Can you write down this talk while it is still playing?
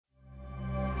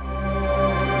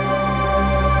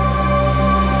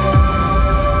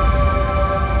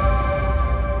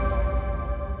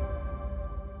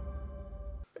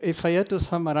if I had to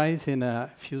summarize in a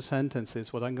few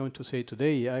sentences what I'm going to say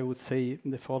today, I would say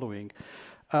the following.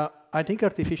 I think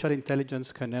artificial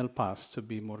intelligence can help us to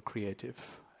be more creative.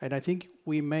 And I think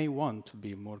we may want to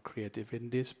be more creative in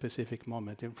this specific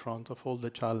moment in front of all the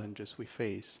challenges we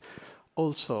face,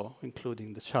 also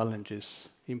including the challenges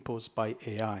imposed by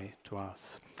AI to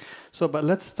us. So, but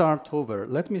let's start over.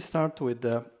 Let me start with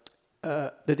the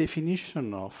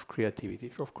definition of creativity,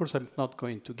 which of course I'm not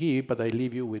going to give, but I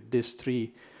leave you with these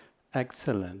three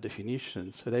excellent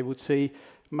definitions. And I would say,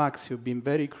 Max, you've been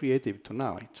very creative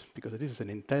tonight, because this is an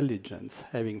intelligence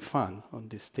having fun on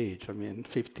this stage,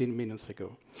 15 minutes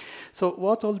ago. So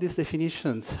what all these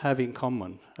definitions have in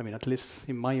common, at least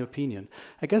in my opinion,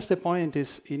 I guess the point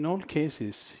is, in all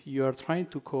cases, you are trying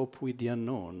to cope with the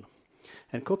unknown.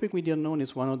 And coping with the unknown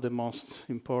is one of the most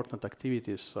important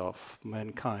activities of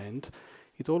mankind.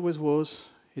 It always was,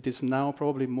 it is now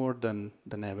probably more than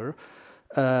ever.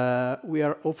 We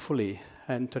are hopefully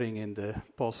entering in the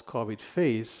post-COVID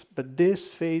phase, but this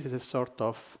phase is a sort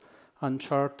of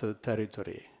uncharted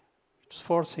territory. It's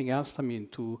forcing us,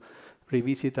 to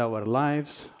revisit our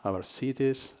lives, our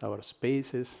cities, our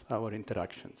spaces, our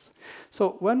interactions.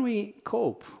 So when we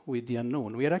cope with the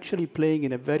unknown, we are actually playing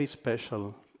in a very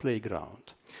special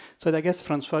playground. So I guess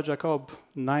Francois Jacob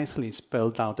nicely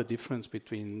spelled out the difference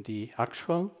between the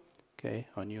actual, okay,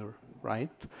 on your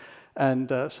right, and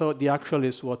so the actual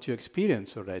is what you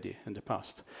experienced already in the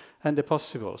past, and the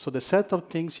possible. So the set of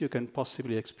things you can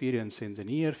possibly experience in the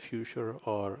near future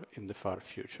or in the far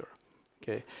future.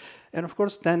 Okay, and of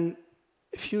course, then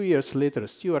a few years later,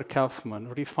 Stuart Kauffman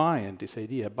refined this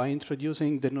idea by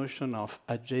introducing the notion of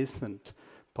adjacent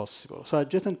possible. So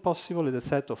adjacent possible is a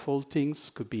set of all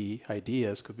things, could be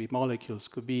ideas, could be molecules,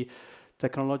 could be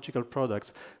technological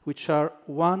products, which are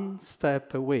one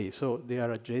step away, so they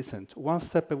are adjacent, one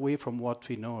step away from what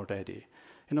we know already.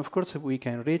 And of course, we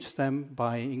can reach them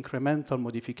by incremental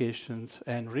modifications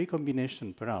and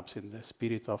recombination, perhaps, in the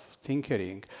spirit of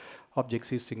tinkering of the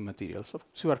existing materials. So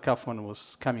Stuart Kauffman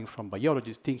was coming from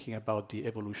biology, thinking about the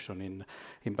evolution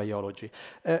in biology.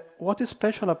 What is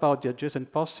special about the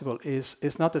adjacent possible is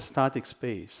it's not a static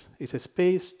space. It's a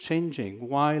space changing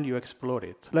while you explore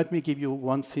it. Let me give you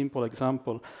one simple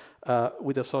example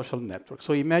with a social network.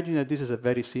 So imagine that this is a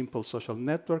very simple social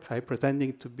network. I'm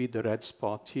pretending to be the red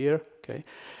spot here, okay?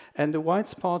 And the white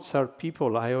spots are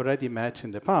people I already met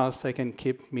in the past. I can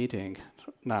keep meeting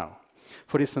now.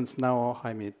 For instance, now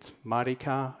I meet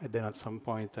Marika, and then at some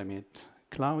point I meet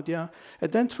Claudia.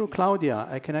 And then through Claudia,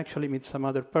 I can actually meet some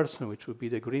other person, which would be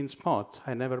the green spot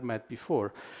I never met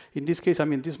before. In this case,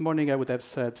 this morning I would have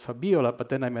said Fabiola, but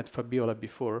then I met Fabiola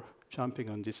before jumping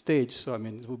on this stage, so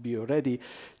it would be already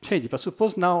changed. But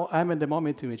suppose now I'm at the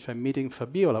moment in which I'm meeting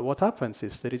Fabiola. What happens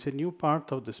is there is a new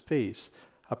part of the space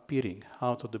appearing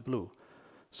out of the blue.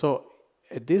 So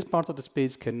this part of the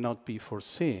space cannot be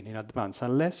foreseen in advance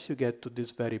unless you get to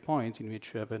this very point in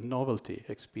which you have a novelty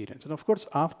experience. And of course,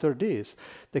 after this,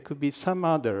 there could be some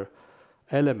other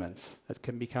elements that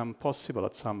can become possible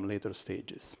at some later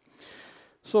stages.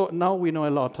 So now we know a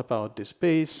lot about this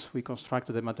space. We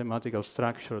constructed a mathematical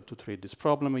structure to treat this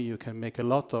problem. You can make a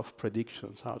lot of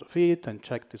predictions out of it and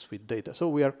check this with data. So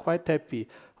we are quite happy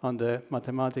on the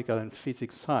mathematical and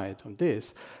physics side on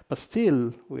this, but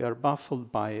still we are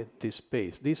baffled by this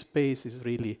space. This space is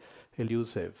really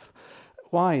elusive.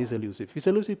 Why is elusive? It's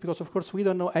elusive because, of course, we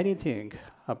don't know anything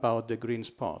about the green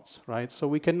spots, right? So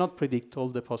we cannot predict all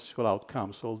the possible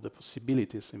outcomes, all the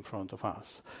possibilities in front of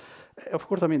us. Of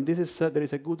course, this is, there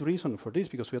is a good reason for this,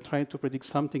 because we are trying to predict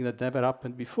something that never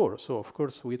happened before. So, of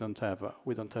course, we don't have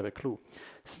a clue.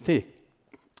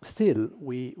 Still,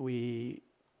 we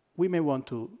may want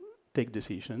to take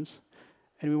decisions,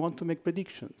 and we want to make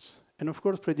predictions. And of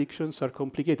course, predictions are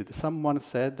complicated. Someone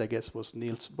said, I guess it was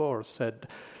Niels Bohr, said,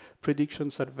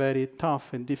 predictions are very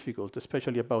tough and difficult,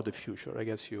 especially about the future. I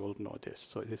guess you all know this,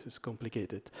 so this is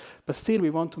complicated. But still, we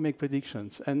want to make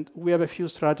predictions, and we have a few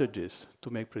strategies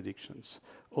to make predictions,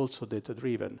 also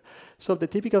data-driven. So the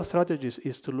typical strategies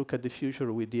is to look at the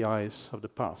future with the eyes of the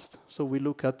past. So we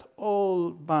look at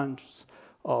all bunches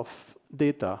of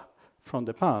data from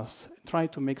the past, try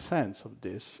to make sense of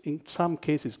this, in some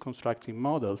cases constructing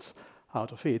models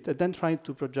out of it, and then trying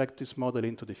to project this model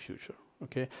into the future.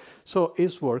 Okay, so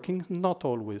it's working, not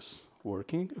always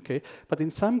working, okay? But in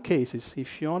some cases,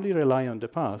 if you only rely on the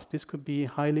past, this could be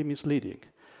highly misleading.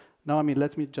 Now,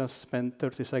 let me just spend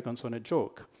 30 seconds on a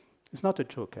joke. It's not a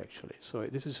joke, actually. So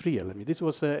this is real. This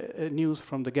was a news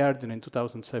from The Guardian in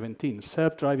 2017.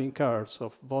 Self-driving cars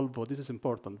of Volvo, this is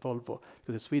important, Volvo,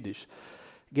 because it's Swedish,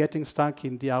 getting stuck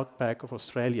in the outback of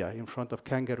Australia in front of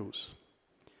kangaroos.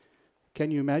 Can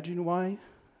you imagine why?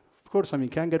 course, I mean,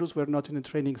 kangaroos were not in the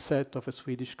training set of a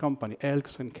Swedish company,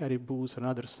 elks and caribous and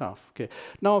other stuff. Okay.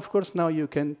 Now, of course, now you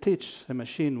can teach a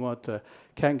machine what a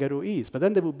kangaroo is, but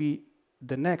then there will be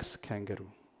the next kangaroo,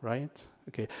 right?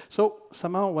 Okay. So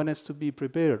somehow one has to be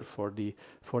prepared for the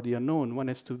unknown. One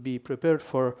has to be prepared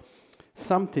for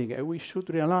something. And we should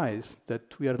realize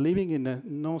that we are living in a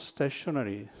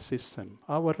non-stationary system.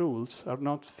 Our rules are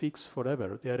not fixed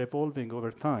forever. They are evolving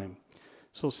over time.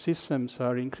 So systems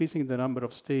are increasing the number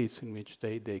of states in which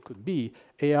they could be.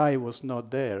 AI was not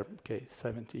there, okay,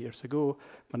 70 years ago,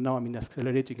 but now, I mean,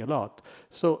 accelerating a lot.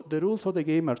 So the rules of the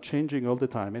game are changing all the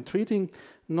time, and treating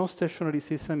non-stationary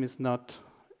system is not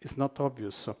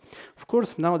obvious. So, of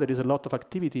course, now there is a lot of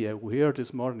activity. We heard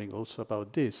this morning also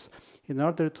about this, in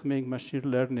order to make machine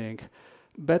learning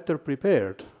better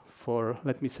prepared for,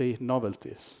 let me say,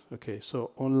 novelties. Okay,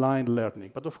 so online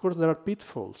learning. But of course, there are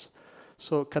pitfalls.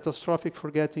 So catastrophic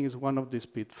forgetting is one of these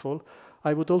pitfalls.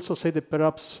 I would also say that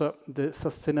perhaps the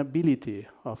sustainability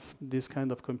of this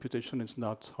kind of computation is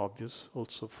not obvious,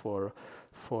 also for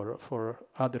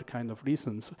other kind of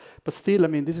reasons. But still, I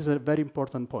mean, this is a very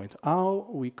important point. How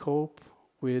we cope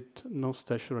with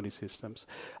non-stationary systems.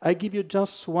 I give you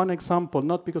just one example,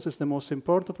 not because it's the most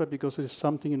important, but because it's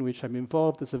something in which I'm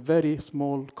involved. It's a very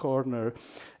small corner.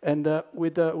 And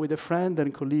with a friend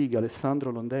and colleague,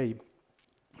 Alessandro Londei,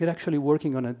 we're actually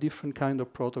working on a different kind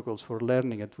of protocols for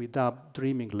learning, and we dub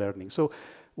dreaming learning. So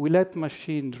we let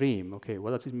machine dream. Okay,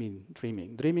 what does it mean,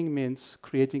 dreaming? Dreaming means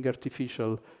creating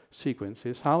artificial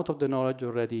sequences out of the knowledge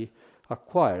already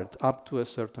acquired up to a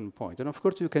certain point. And of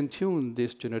course, you can tune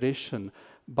this generation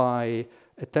by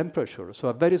a temperature. So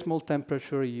a very small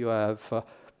temperature, you have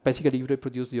basically, you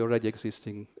reproduce the already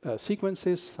existing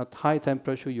sequences. At high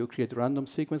temperature, you create random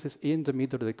sequences. In the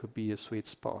middle, there could be a sweet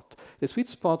spot. The sweet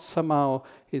spot somehow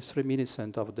is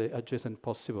reminiscent of the adjacent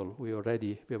possible we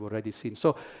have already seen.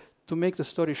 So, to make the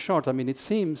story short, I mean, it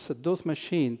seems that those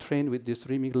machines trained with this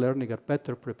dreaming learning are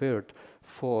better prepared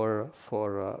for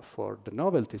the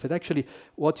novelties. And actually,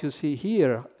 what you see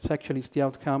here is actually the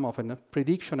outcome of a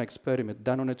prediction experiment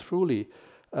done on a truly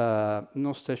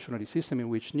non-stationary system in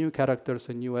which new characters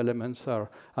and new elements are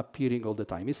appearing all the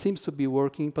time. It seems to be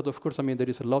working, but of course, I mean, there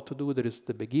is a lot to do. There is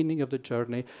the beginning of the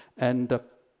journey, and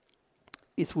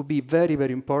it would be very,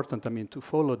 very important, I mean, to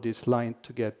follow this line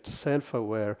to get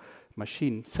self-aware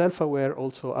machine, self-aware,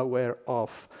 also aware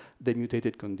of the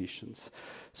mutated conditions.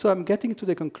 So I'm getting to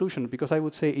the conclusion, because I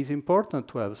would say it's important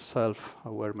to have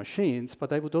self-aware machines,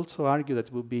 but I would also argue that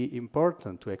it would be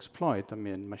important to exploit, I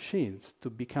mean, machines to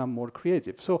become more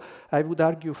creative. So I would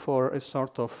argue for a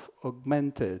sort of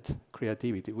augmented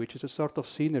creativity, which is a sort of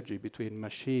synergy between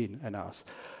machine and us.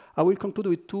 I will conclude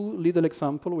with two little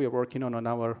examples we are working on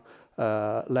our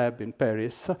lab in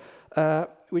Paris,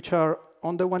 which are,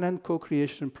 on the one hand,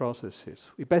 co-creation processes.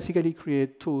 We basically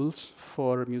create tools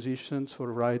for musicians,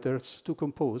 for writers to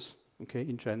compose, okay,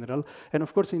 in general. And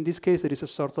of course, in this case, there is a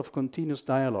sort of continuous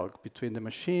dialogue between the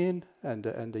machine and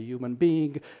the human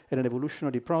being, and an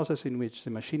evolutionary process in which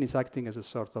the machine is acting as a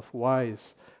sort of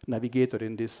wise navigator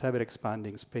in this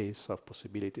ever-expanding space of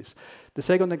possibilities. The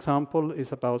second example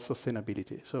is about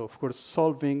sustainability. So, of course,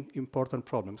 solving important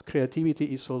problems. Creativity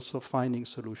is also finding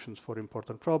solutions for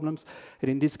important problems. And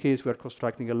in this case, we are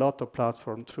constructing a lot of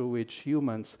platforms through which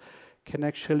humans can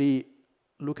actually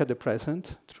look at the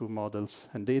present through models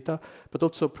and data, but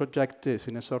also project this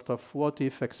in a sort of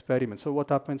what-if experiment. So what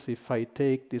happens if I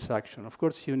take this action? Of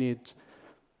course, you need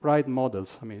right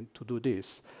models, I mean, to do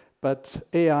this. But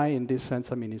AI, in this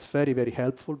sense, I mean, is very, very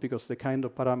helpful, because the kind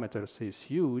of parameters is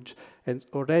huge and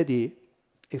already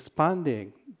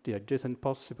expanding the adjacent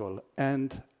possible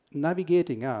and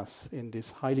navigating us in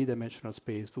this highly dimensional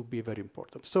space would be very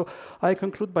important. So I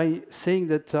conclude by saying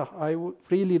that I would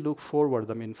really look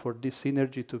forward, I mean, for this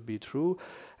synergy to be true.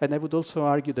 And I would also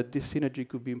argue that this synergy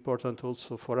could be important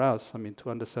also for us, I mean,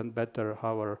 to understand better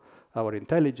our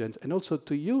intelligence, and also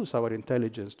to use our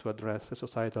intelligence to address the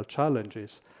societal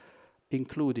challenges,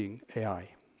 including AI.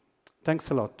 Thanks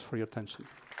a lot for your attention.